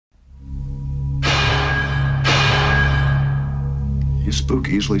You spook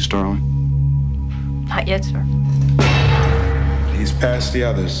easily, Starling? Not yet, sir. He's past the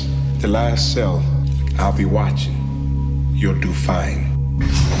others. The last cell. I'll be watching. You'll do fine.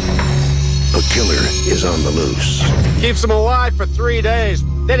 A killer is on the loose. Keeps them alive for 3 days.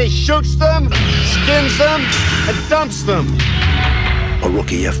 Then he shoots them, skins them, and dumps them. A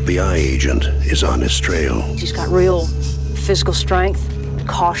rookie FBI agent is on his trail. He's got real physical strength,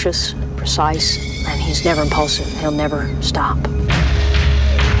 cautious, precise, and he's never impulsive. He'll never stop.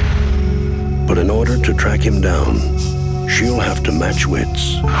 But in order to track him down, she'll have to match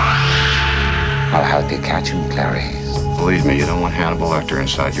wits. I'll help you catch him, Clary. Believe me, you don't want Hannibal Lecter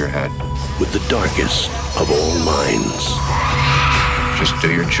inside your head. With the darkest of all minds. Just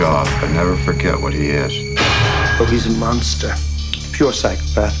do your job, but never forget what he is. Oh, he's a monster. Pure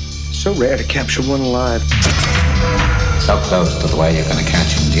psychopath. So rare to capture one alive. So close to the way you're going to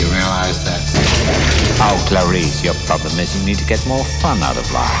catch him. Do you realize that? Oh, Clarice, your problem is you need to get more fun out of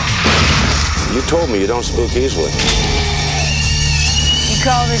life. You told me you don't spook easily. You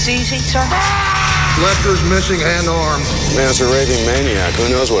call this easy, sir? Lecter's missing hand arms. Man's a raving maniac. Who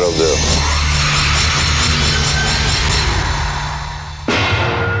knows what he'll do?